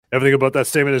Everything about that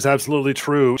statement is absolutely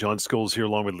true. John Scholes here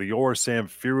along with Lior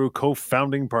Samfiru,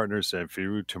 co-founding partner,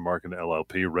 Samfiru Tumarkin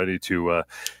LLP, ready to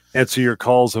answer your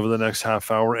calls over the next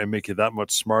half hour and make you that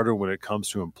much smarter when it comes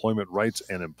to employment rights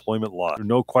and employment law.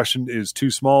 No question is too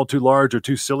small, too large, or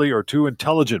too silly, or too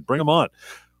intelligent. Bring them on.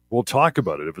 We'll talk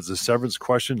about it. If it's a severance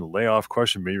question, a layoff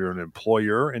question, maybe you're an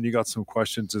employer and you got some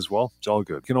questions as well, it's all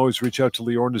good. You can always reach out to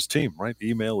Lior and his team, right?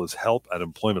 Email is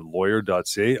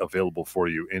help@employmentlawyer.ca, available for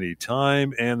you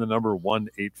anytime. And the number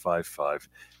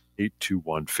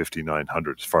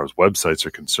 1-855-821-5900. As far as websites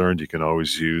are concerned, you can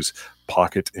always use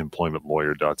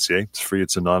pocketemploymentlawyer.ca. It's free,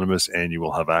 it's anonymous, and you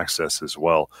will have access as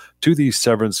well to the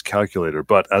severance calculator.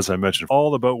 But as I mentioned,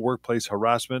 all about workplace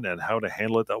harassment and how to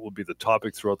handle it. That will be the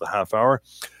topic throughout the half hour.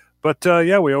 But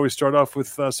we always start off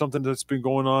with something that's been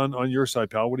going on your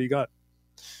side, pal. What do you got?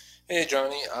 Hey,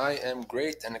 Johnny. I am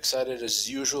great and excited as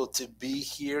usual to be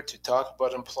here to talk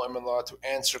about employment law, to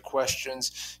answer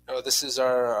questions. This is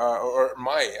my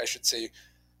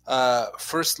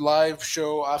first live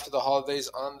show after the holidays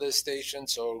on this station.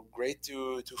 So great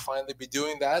to finally be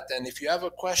doing that. And if you have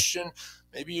a question,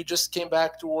 maybe you just came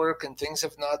back to work and things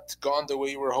have not gone the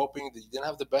way you were hoping, that you didn't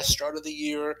have the best start of the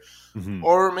year,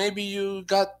 or maybe you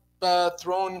got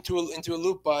thrown into a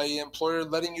loop by an employer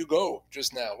letting you go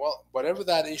just now. Well, whatever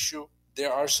that issue,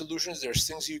 there are solutions, there's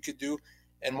things you could do,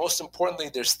 and most importantly,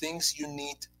 there's things you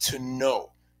need to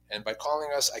know. And by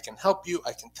calling us, I can help you,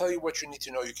 I can tell you what you need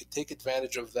to know, you can take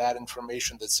advantage of that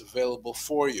information that's available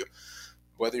for you.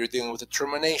 Whether you're dealing with a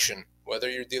termination,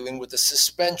 whether you're dealing with a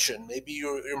suspension, maybe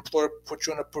your employer put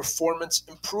you on a performance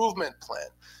improvement plan.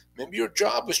 Maybe your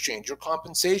job was changed, your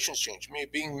compensation's changed, maybe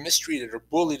being mistreated or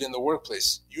bullied in the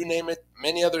workplace. You name it,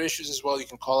 many other issues as well. You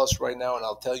can call us right now and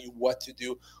I'll tell you what to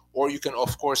do. Or you can,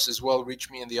 of course, as well, reach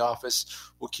me in the office.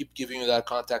 We'll keep giving you that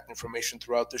contact information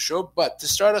throughout the show. But to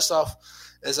start us off,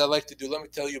 as I like to do, let me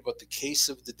tell you about the case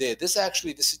of the day. This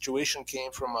situation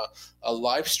came from a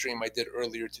live stream I did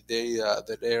earlier today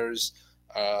that airs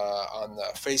on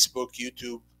Facebook,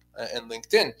 YouTube, and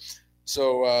LinkedIn.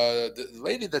 So the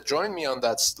lady that joined me on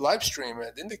that live stream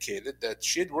had indicated that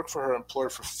she had worked for her employer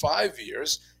for 5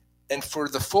 years, and for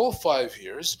the full 5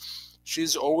 years,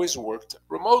 she's always worked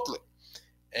remotely.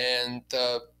 And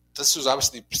this was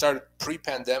obviously started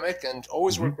pre-pandemic and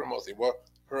always worked remotely. Well,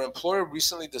 her employer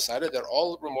recently decided that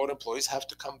all remote employees have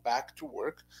to come back to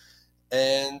work,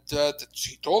 and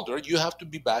she told her, you have to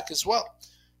be back as well.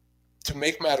 To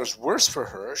make matters worse for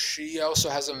her, she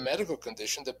also has a medical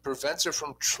condition that prevents her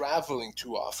from traveling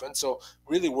too often. So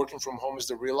really working from home is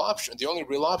the only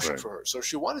real option for her. So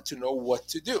she wanted to know what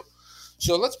to do.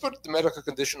 So let's put the medical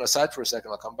condition aside for a second.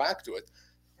 I'll come back to it.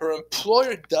 Her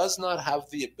employer does not have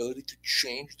the ability to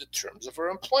change the terms of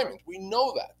her employment. We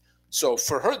know that. So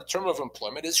for her, the term of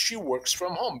employment is she works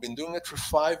from home, been doing it for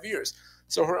 5 years.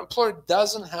 So her employer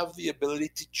doesn't have the ability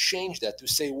to change that, to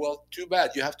say, well, too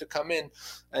bad, you have to come in,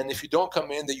 and if you don't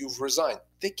come in, then you've resigned.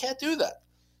 They can't do that.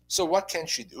 So what can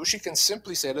she do? She can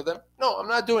simply say to them, no, I'm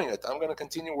not doing it. I'm going to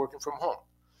continue working from home.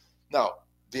 Now,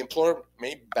 the employer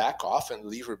may back off and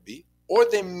leave her be, or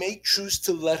they may choose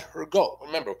to let her go.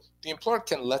 Remember, the employer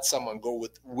can let someone go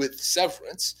with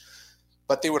severance,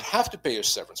 but they would have to pay her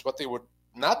severance. What they would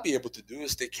not be able to do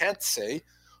is they can't say,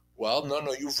 well,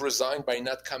 no, you've resigned by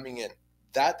not coming in.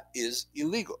 That is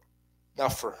illegal. Now,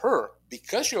 for her,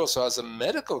 because she also has a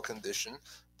medical condition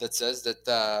that says that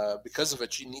because of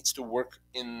it, she needs to work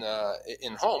in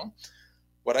home,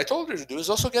 what I told her to do is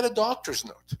also get a doctor's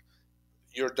note.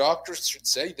 Your doctor should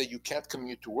say that you can't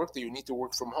commute to work, that you need to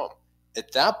work from home.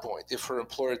 At that point, if her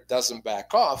employer doesn't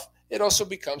back off, it also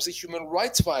becomes a human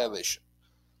rights violation.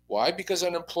 Why? Because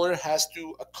an employer has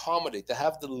to accommodate, to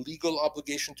have the legal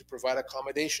obligation to provide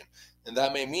accommodation. And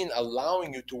that may mean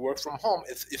allowing you to work from home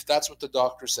if that's what the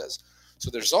doctor says.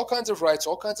 So there's all kinds of rights,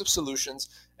 all kinds of solutions.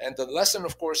 And the lesson,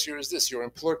 of course, here is this. Your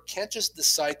employer can't just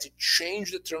decide to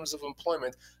change the terms of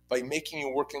employment by making you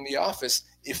work in the office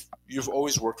if you've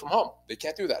always worked from home. They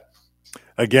can't do that.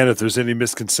 Again, if there's any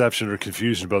misconception or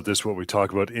confusion about this, what we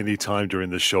talk about any time during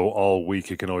the show all week,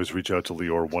 you can always reach out to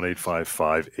Lior,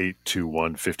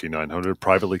 1-855-821-5900,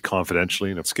 privately,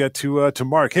 confidentially. And let's get to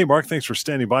Mark. Hey, Mark, thanks for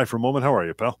standing by for a moment. How are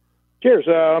you, pal? Cheers.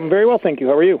 I'm very well, thank you.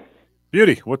 How are you?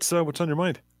 Beauty. What's on your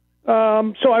mind?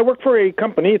 So I work for a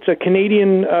company. It's a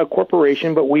Canadian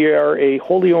corporation, but we are a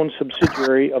wholly owned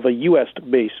subsidiary of a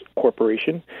U.S.-based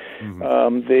corporation.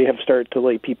 They have started to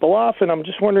lay people off, and I'm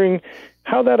just wondering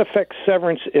how that affects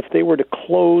severance if they were to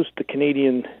close the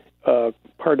Canadian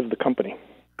part of the company.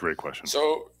 Great question.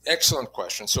 So, excellent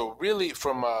question. So really,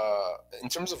 in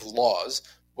terms of laws,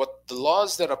 What the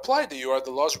laws that apply to you are the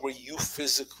laws where you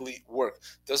physically work.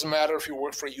 Doesn't matter if you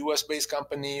work for a US-based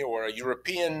company or a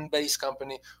European-based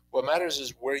company. What matters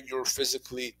is where you're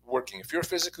physically working. If you're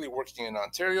physically working in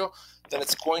Ontario, then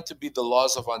it's going to be the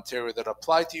laws of Ontario that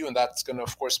apply to you, and that's going to,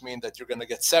 of course, mean that you're going to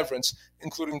get severance,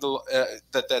 including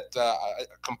that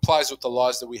complies with the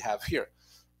laws that we have here.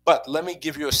 But let me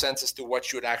give you a sense as to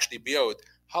what you would actually be owed.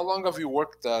 How long have you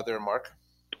worked there, Mark?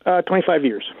 25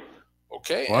 years.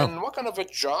 Okay, wow. And what kind of a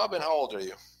job and how old are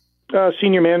you?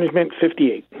 Senior management,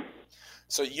 58.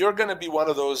 So you're going to be one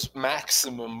of those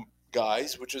maximum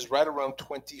guys, which is right around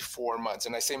 24 months.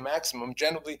 And I say maximum,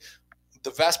 generally,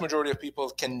 the vast majority of people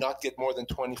cannot get more than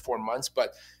 24 months.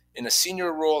 But in a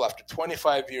senior role, after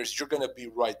 25 years, you're going to be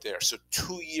right there. So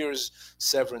 2 years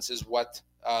severance is what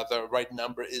the right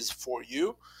number is for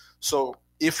you. So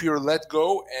if you're let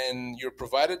go and you're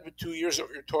provided with 2 years of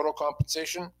your total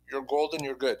compensation, you're golden,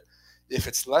 you're good. If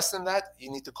it's less than that,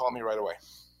 you need to call me right away.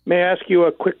 May I ask you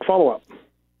a quick follow-up?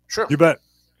 Sure. You bet.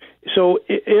 So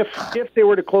if they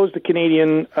were to close the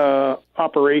Canadian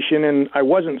operation and I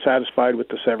wasn't satisfied with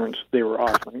the severance they were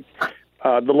offering,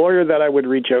 the lawyer that I would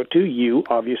reach out to, you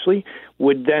obviously,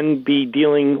 would then be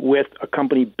dealing with a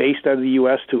company based out of the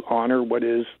U.S. to honor what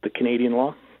is the Canadian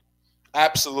law?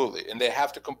 Absolutely. And they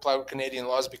have to comply with Canadian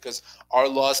laws because our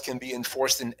laws can be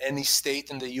enforced in any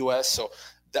state in the U.S. So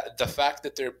the fact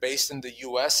that they're based in the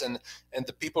U.S. and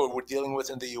the people we're dealing with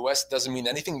in the U.S. doesn't mean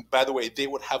anything. By the way, they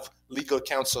would have legal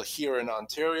counsel here in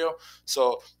Ontario.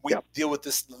 So we deal with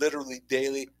this literally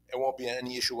daily. It won't be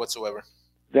any issue whatsoever.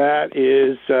 That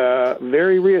is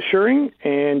very reassuring,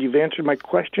 and you've answered my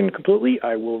question completely.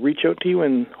 I will reach out to you,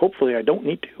 and hopefully I don't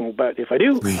need to, but if I do,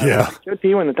 I will reach out to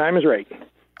you when the time is right.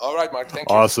 All right, Mark. Thank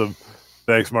you. Awesome.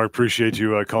 Thanks, Mark. Appreciate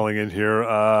you calling in here.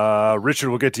 Richard,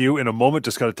 we'll get to you in a moment.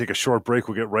 Just got to take a short break.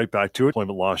 We'll get right back to it.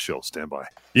 Employment Law Show. Stand by.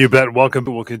 You bet. Welcome.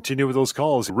 We'll continue with those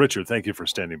calls. Richard, thank you for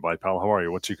standing by, pal. How are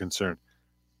you? What's your concern?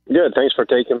 Good. Thanks for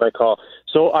taking my call.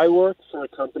 So I work for a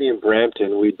company in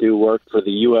Brampton. We do work for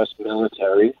the U.S.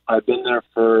 military. I've been there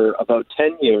for about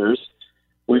 10 years.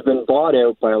 We've been bought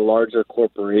out by a larger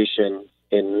corporation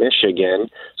in Michigan.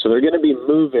 So they're going to be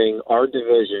moving our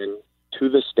division to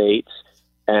the States.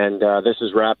 And this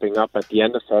is wrapping up at the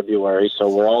end of February,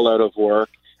 so we're all out of work.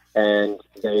 And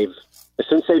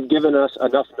since they've given us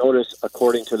enough notice,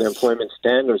 according to the Employment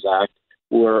Standards Act,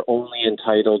 we're only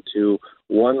entitled to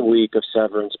 1 week of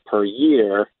severance per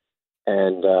year.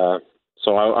 And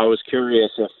so I was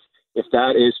curious if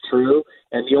that is true.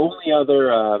 And the only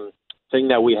other thing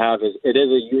that we have is it is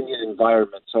a union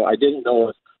environment. So I didn't know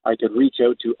if I could reach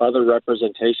out to other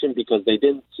representation because they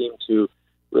didn't seem to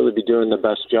really be doing the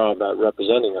best job at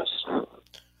representing us.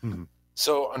 Mm-hmm.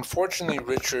 So unfortunately,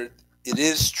 Richard, it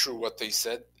is true what they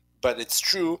said, but it's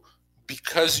true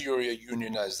because you're a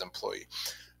unionized employee.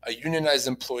 A unionized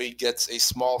employee gets a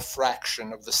small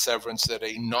fraction of the severance that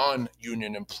a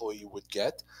non-union employee would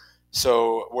get.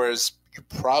 So whereas you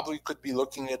probably could be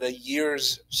looking at a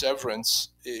year's severance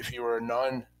if you were a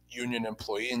non-union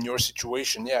employee. In your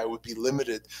situation, it would be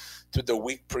limited to the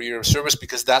week per year of service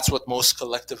because that's what most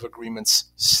collective agreements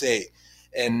say.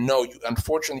 And no,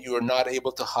 unfortunately, you are not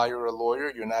able to hire a lawyer.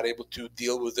 You're not able to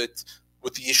deal with it,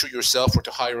 with the issue yourself, or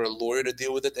to hire a lawyer to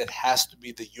deal with it. It has to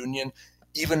be the union.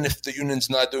 Even if the union's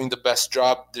not doing the best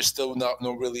job, there's still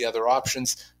no really other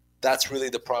options. That's really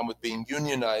the problem with being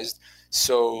unionized.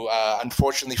 So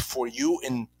unfortunately for you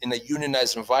in a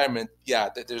unionized environment,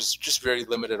 there's just very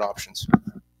limited options.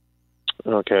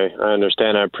 Okay, I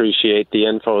understand. I appreciate the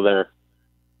info there.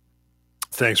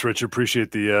 Thanks, Richard.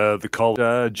 Appreciate the call.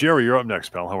 Jerry, you're up next,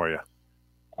 pal. How are you?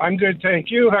 I'm good,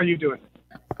 thank you. How are you doing?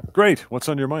 Great. What's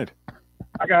on your mind?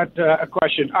 I got a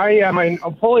question. I am an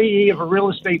employee of a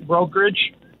real estate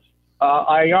brokerage.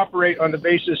 I operate on the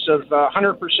basis of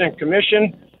 100%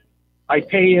 commission. I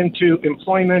pay into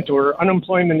employment or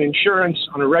unemployment insurance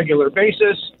on a regular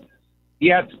basis,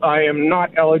 yet I am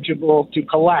not eligible to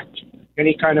collect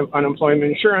any kind of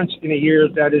unemployment insurance in a year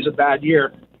that is a bad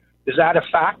year. Is that a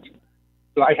fact?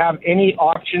 Do I have any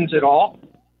options at all,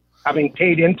 having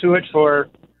paid into it for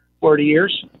 40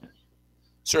 years?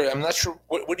 Sorry, I'm not sure.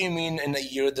 What do you mean in a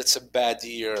year that's a bad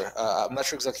year? I'm not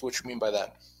sure exactly what you mean by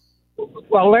that.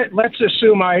 Well, let's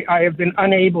assume I have been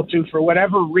unable to, for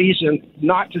whatever reason,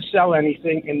 not to sell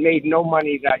anything and made no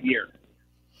money that year.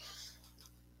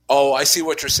 Oh, I see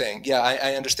what you're saying. Yeah,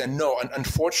 I understand. No,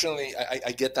 unfortunately,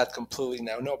 I get that completely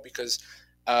now. No, because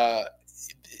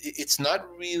it's not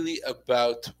really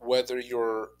about whether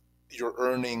you're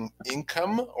earning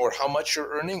income or how much you're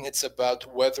earning. It's about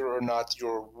whether or not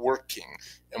you're working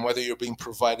and whether you're being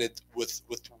provided with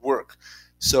work.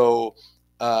 So,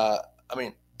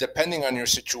 depending on your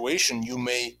situation, you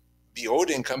may be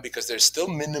owed income because there's still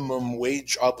minimum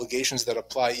wage obligations that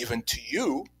apply even to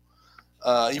you,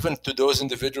 even to those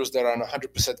individuals that are on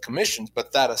 100% commissions.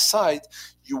 But that aside,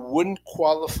 you wouldn't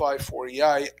qualify for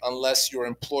EI unless your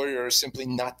employer is simply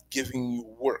not giving you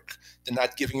work. They're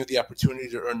not giving you the opportunity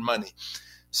to earn money.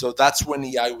 So that's when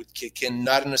EI would kick in,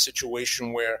 not in a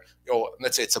situation where,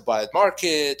 let's say it's a bad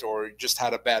market or you just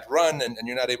had a bad run and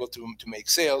you're not able to make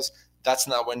sales. That's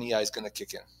not when EI is going to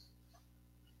kick in.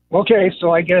 Okay,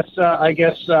 so I guess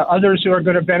others who are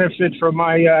going to benefit from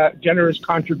my generous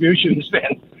contributions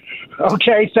then.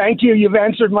 Okay, thank you. You've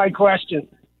answered my question.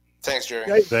 Thanks, Jerry.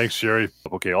 Okay. Thanks, Jerry.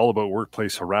 Okay, all about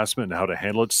workplace harassment and how to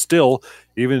handle it. Still,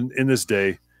 even in this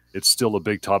day, it's still a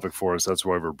big topic for us. That's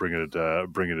why we're bringing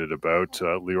it about.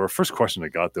 Lior, first question I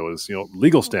got, though, is,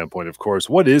 legal standpoint, of course,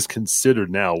 what is considered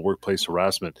now workplace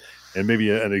harassment, and maybe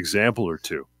an example or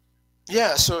two?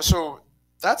 Yeah, so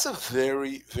that's a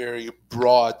very, very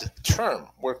broad term,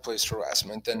 workplace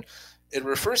harassment, and it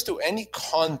refers to any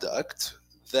conduct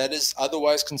that is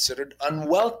otherwise considered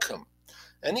unwelcome.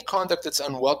 Any conduct that's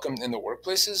unwelcome in the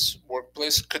workplace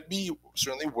could be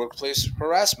certainly workplace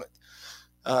harassment.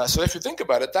 So if you think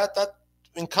about it, that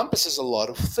encompasses a lot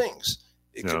of things.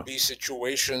 It could be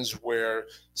situations where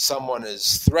someone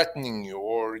is threatening you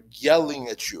or yelling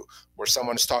at you, where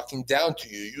someone is talking down to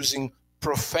you, using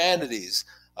profanities,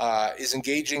 is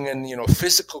engaging in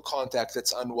physical contact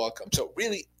that's unwelcome. So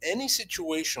really, any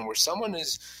situation where someone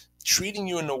is treating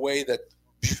you in a way that,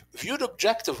 viewed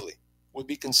objectively, would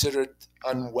be considered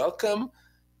unwelcome,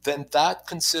 then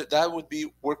that would be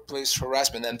workplace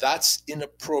harassment, and that's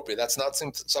inappropriate. That's not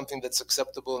something that's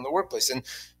acceptable in the workplace. And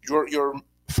your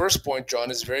first point, John,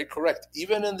 is very correct.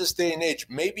 Even in this day and age,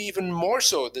 maybe even more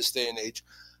so this day and age,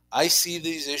 I see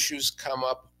these issues come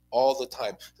up all the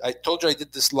time. I told you I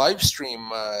did this live stream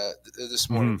this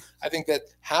morning. I think that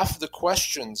half the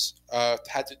questions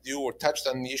had to do or touched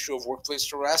on the issue of workplace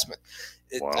harassment.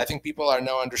 Wow. I think people are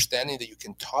now understanding that you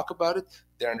can talk about it.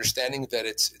 They're understanding that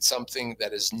it's something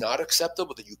that is not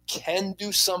acceptable, that you can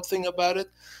do something about it.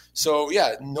 So,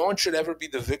 yeah, no one should ever be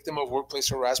the victim of workplace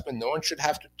harassment. No one should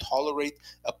have to tolerate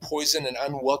a poison and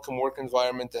unwelcome work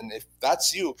environment. And if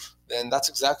that's you, then that's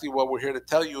exactly what we're here to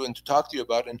tell you and to talk to you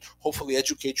about and hopefully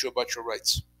educate you about your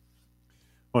rights.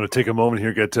 I want to take a moment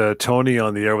here, get Tony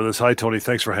on the air with us. Hi, Tony.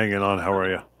 Thanks for hanging on. How are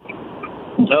you?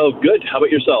 Oh, good. How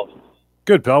about yourself?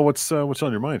 Good, pal. What's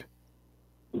on your mind?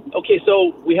 Okay,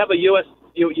 so we have a U.S.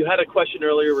 You had a question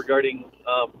earlier regarding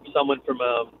someone from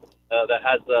that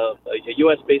has a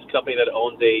U.S.-based company that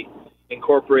owns a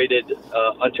incorporated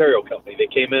Ontario company. They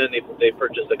came in and they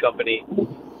purchased a company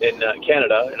in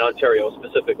Canada, in Ontario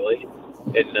specifically,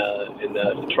 in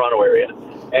the Toronto area.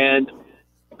 And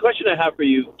the question I have for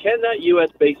you: can that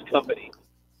U.S.-based company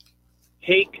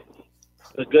take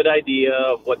a good idea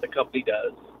of what the company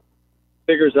does,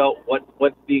 figures out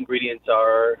what the ingredients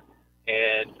are,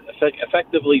 and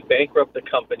effectively bankrupt the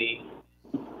company?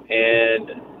 And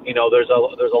there's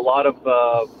a lot of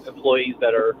employees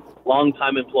that are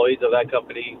longtime employees of that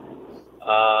company,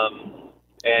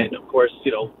 and of course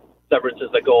severances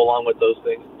that go along with those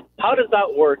things. How does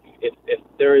that work if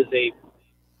there is a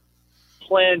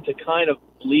plan to kind of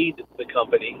bleed the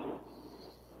company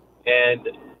and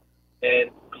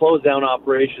close down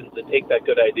operations and take that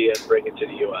good idea and bring it to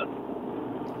the U.S.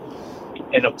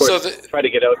 and of course try to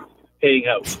get out paying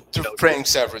out paying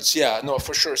severance? Yeah, no,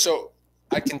 for sure. So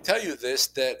I can tell you this,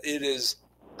 that it is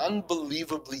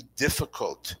unbelievably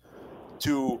difficult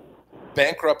to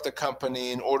bankrupt a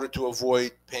company in order to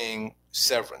avoid paying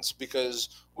severance, because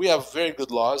we have very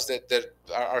good laws that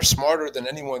are smarter than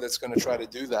anyone that's going to try to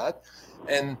do that.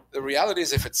 And the reality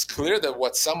is, if it's clear that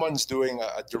what someone's doing,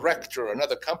 a director or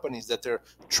another company, is that they're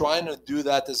trying to do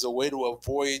that as a way to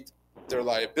avoid their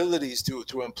liabilities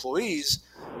to employees,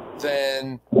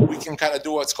 then we can kind of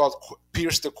do what's called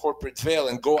pierce the corporate veil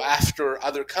and go after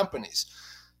other companies.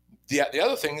 The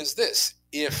other thing is this: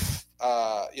 if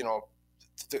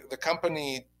the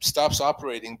company stops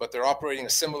operating, but they're operating a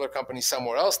similar company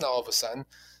somewhere else now all of a sudden,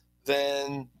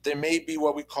 then there may be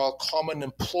what we call common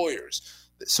employers.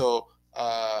 So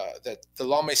that the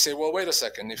law may say, well, wait a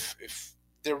second, if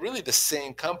they're really the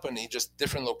same company, just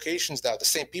different locations now, the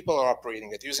same people are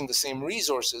operating it, using the same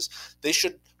resources, they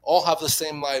should all have the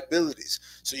same liabilities.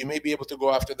 So you may be able to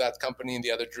go after that company in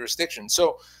the other jurisdiction.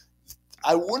 So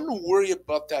I wouldn't worry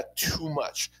about that too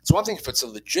much. It's one thing if it's a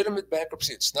legitimate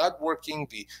bankruptcy, it's not working,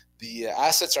 the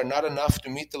assets are not enough to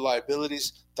meet the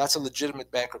liabilities, that's a legitimate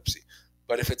bankruptcy.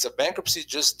 But if it's a bankruptcy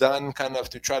just done kind of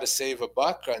to try to save a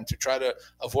buck and to try to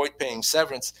avoid paying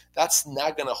severance, that's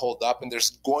not going to hold up, and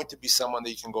there's going to be someone that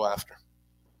you can go after.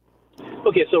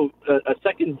 Okay, so a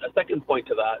second point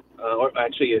to that, or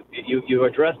actually, you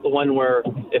addressed the one where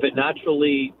if it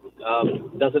naturally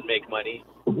doesn't make money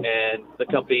and the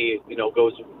company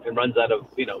goes and runs out of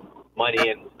money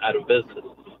and out of business,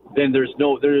 then there's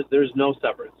no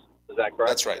severance. Is that correct?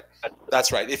 That's right.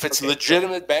 That's right. If it's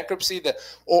legitimate bankruptcy,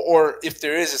 or if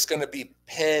there is, it's going to be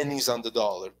pennies on the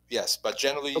dollar. Yes, but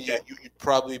generally you'd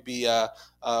probably be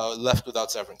left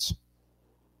without severance.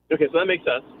 Okay, so that makes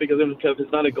sense because if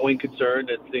it's not a going concern,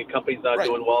 and the company's not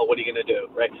doing well, what are you going to do,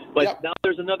 right? But now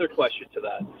there's another question to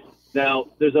that. Now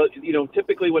there's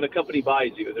typically when a company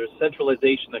buys you, there's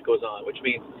centralization that goes on, which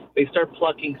means they start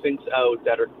plucking things out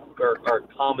that are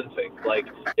common things. Like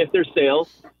if there's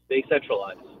sales, they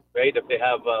centralize, right? If they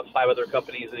have 5 other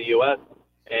companies in the U.S.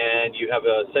 and you have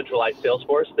a centralized sales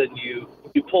force, then you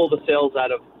pull the sales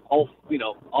out of all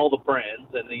the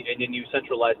brands and then you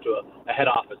centralize to a head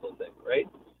office, let's say, right?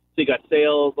 So you got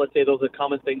sales, let's say those are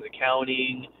common things,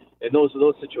 accounting, and those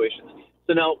situations.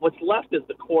 So now what's left is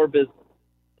the core business.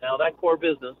 Now that core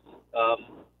business,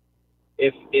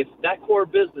 if that core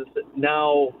business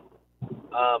now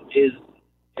is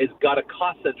got a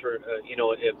cost center,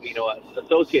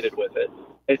 associated with it,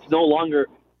 it's no longer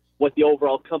what the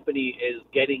overall company is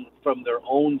getting from their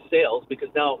own sales because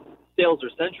now sales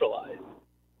are centralized.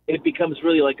 It becomes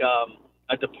really like a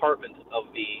department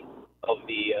of the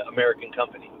American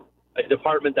company. A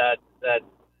department that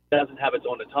doesn't have its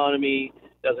own autonomy,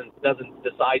 doesn't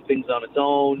decide things on its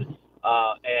own,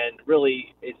 and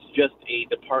really it's just a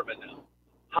department now.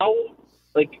 How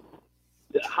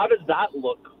does that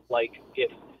look like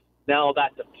if now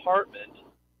that department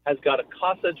has got a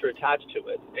cost center attached to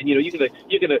it, and you're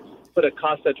gonna put a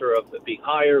cost center of it being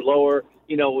higher, lower.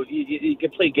 You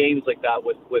can play games like that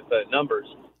with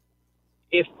numbers.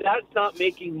 If that's not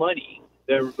making money,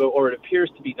 or it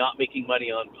appears to be not making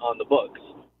money on the books,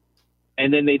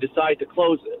 and then they decide to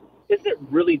close it, isn't it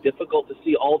really difficult to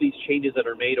see all these changes that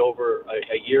are made over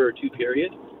a year or two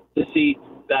period to see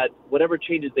that whatever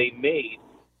changes they made,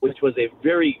 which was a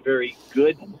very, very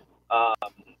good,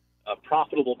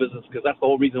 profitable business, because that's the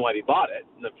whole reason why they bought it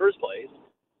in the first place,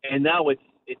 and now it's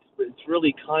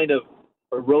really kind of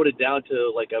eroded down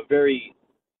to like a very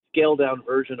scaled down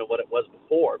version of what it was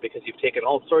before, because you've taken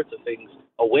all sorts of things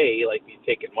away, like you've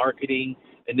taken marketing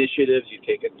initiatives, you've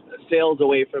taken sales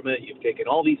away from it, you've taken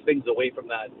all these things away from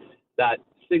that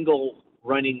single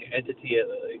running entity,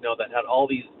 that had all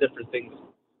these different things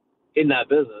in that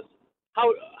business.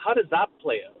 How does that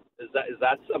play out? Is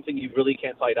that something you really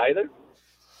can't fight either?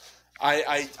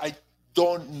 I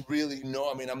don't really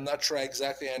know. I mean, I'm not sure I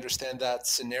exactly understand that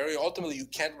scenario. Ultimately, you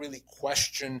can't really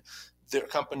question their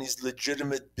company's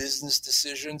legitimate business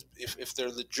decisions if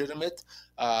they're legitimate,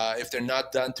 if they're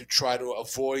not done to try to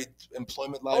avoid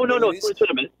employment liabilities. Oh, no, it's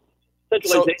legitimate.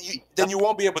 So then you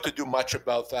won't be able to do much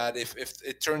about that if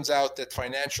it turns out that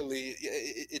financially,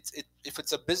 if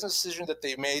it's a business decision that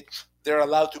they made, they're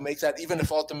allowed to make that, even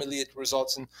if ultimately it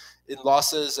results in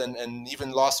losses and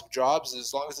even loss of jobs.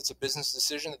 As long as it's a business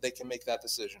decision, that they can make that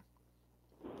decision.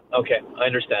 Okay, I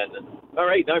understand. All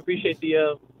right, I appreciate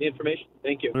the information.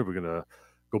 Thank you. We're going to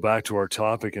go back to our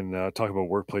topic and talk about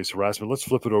workplace harassment. Let's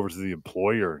flip it over to the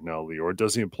employer now, Lior.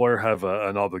 Does the employer have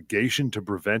an obligation to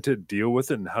prevent it, deal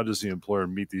with it, and how does the employer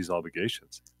meet these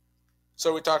obligations?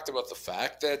 So we talked about the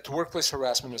fact that workplace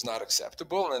harassment is not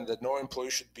acceptable and that no employee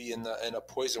should be in a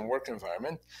poison work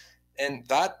environment. And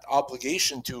that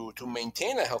obligation to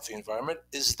maintain a healthy environment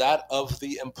is that of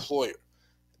the employer.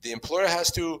 The employer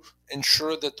has to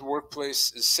ensure that the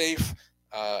workplace is safe,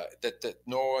 that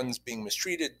no one's being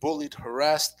mistreated, bullied,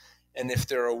 harassed. And if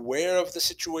they're aware of the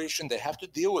situation, they have to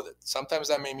deal with it. Sometimes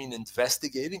that may mean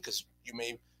investigating, because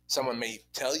someone may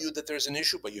tell you that there's an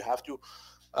issue, but you have to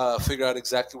figure out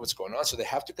exactly what's going on. So they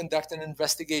have to conduct an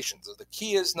investigation. So the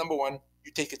key is, number one,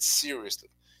 you take it seriously.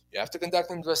 You have to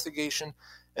conduct an investigation.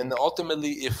 And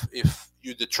ultimately, if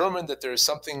you determine that there is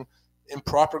something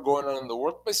improper going on in the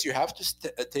workplace, you have to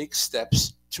take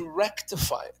steps to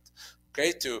rectify it.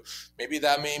 Okay, maybe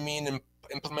that may mean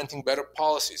implementing better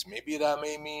policies. Maybe that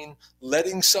may mean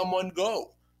letting someone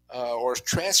go or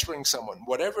transferring someone.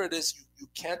 Whatever it is, you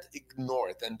can't ignore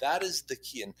it, and that is the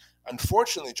key. And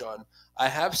unfortunately, John, I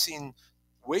have seen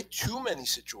way too many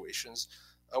situations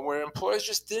where employers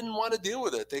just didn't want to deal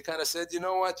with it. They kind of said, you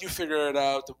know what, you figure it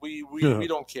out. We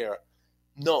don't care.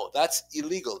 No, that's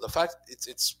illegal. The fact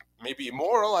it's maybe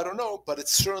immoral, I don't know, but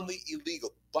it's certainly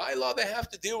illegal. By law, they have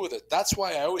to deal with it. That's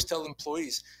why I always tell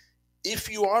employees, if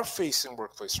you are facing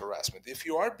workplace harassment, if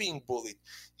you are being bullied,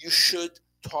 you should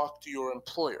talk to your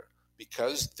employer,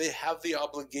 because they have the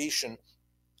obligation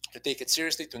to take it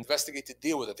seriously, to investigate, to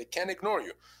deal with it. They can't ignore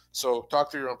you. So talk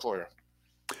to your employer.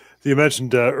 You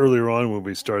mentioned earlier on when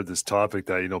we started this topic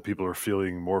that, people are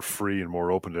feeling more free and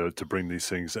more open to bring these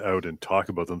things out and talk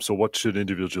about them. So what should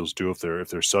individuals do if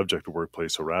they're subject to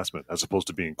workplace harassment as opposed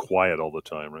to being quiet all the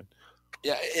time, right?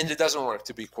 Yeah, and it doesn't work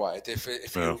to be quiet. If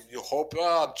Yeah. you hope,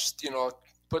 I'll just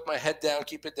put my head down,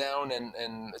 keep it down,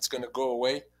 and it's going to go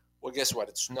away. Well, guess what?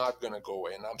 It's not going to go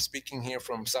away. And I'm speaking here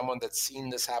from someone that's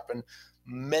seen this happen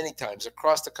many times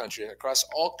across the country and across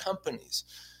all companies.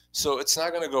 So it's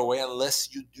not going to go away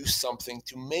unless you do something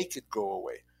to make it go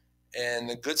away. And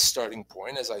a good starting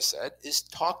point, as I said, is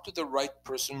talk to the right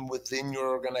person within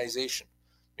your organization.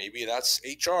 Maybe that's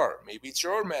HR, maybe it's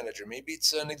your manager, maybe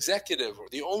it's an executive or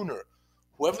the owner.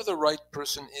 Whoever the right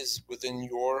person is within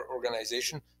your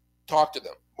organization, talk to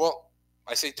them. Well,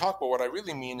 I say talk, but what I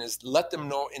really mean is let them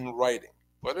know in writing.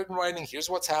 Put it in writing. Here's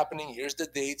what's happening. Here's the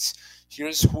dates.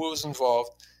 Here's who was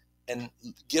involved. And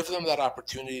give them that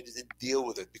opportunity to deal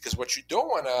with it. Because what you don't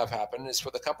want to have happen is for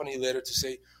the company later to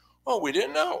say, oh, we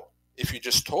didn't know. If you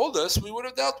just told us, we would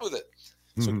have dealt with it.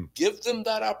 Mm-hmm. So give them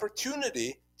that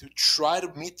opportunity to try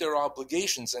to meet their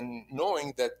obligations and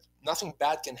knowing that nothing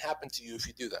bad can happen to you if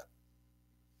you do that.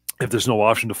 If there's no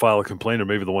option to file a complaint, or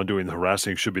maybe the one doing the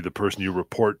harassing should be the person you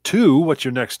report to, what's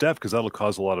your next step? Because that'll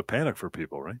cause a lot of panic for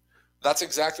people, right? That's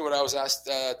exactly what I was asked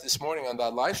this morning on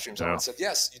that live stream. Someone said,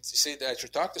 yes, you say that you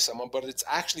talk to someone, but it's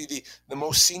actually the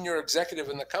most senior executive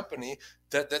in the company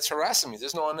that's harassing me.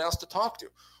 There's no one else to talk to.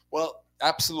 Well,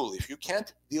 absolutely. If you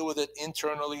can't deal with it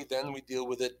internally, then we deal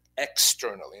with it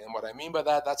externally. And what I mean by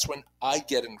that, that's when I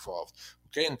get involved.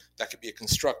 Okay, and that could be a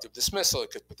constructive dismissal.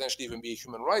 It could potentially even be a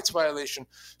human rights violation.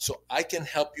 So I can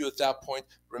help you at that point.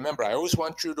 Remember, I always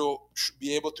want you to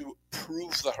be able to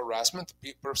prove the harassment.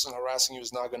 The person harassing you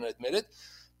is not going to admit it.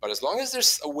 But as long as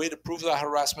there's a way to prove that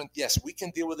harassment, yes, we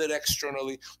can deal with it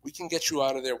externally. We can get you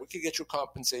out of there. We can get you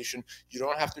compensation. You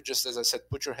don't have to just, as I said,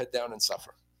 put your head down and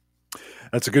suffer.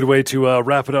 That's a good way to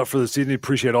wrap it up for this evening.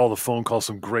 Appreciate all the phone calls.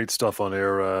 Some great stuff on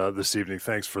air this evening.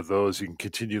 Thanks for those. You can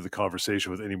continue the conversation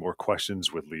with any more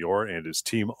questions with Lior and his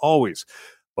team always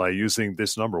by using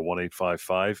this number,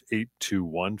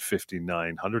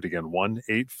 1-855-821-5900. Again,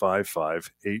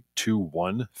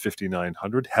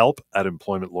 1-855-821-5900.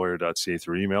 help@employmentlawyer.ca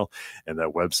through email. And that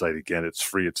website, again, it's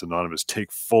free. It's anonymous.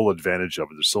 Take full advantage of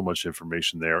it. There's so much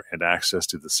information there and access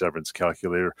to the severance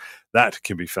calculator. That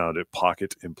can be found at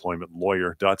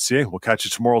pocketemploymentlawyer.ca. We'll catch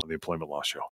you tomorrow on the Employment Law Show.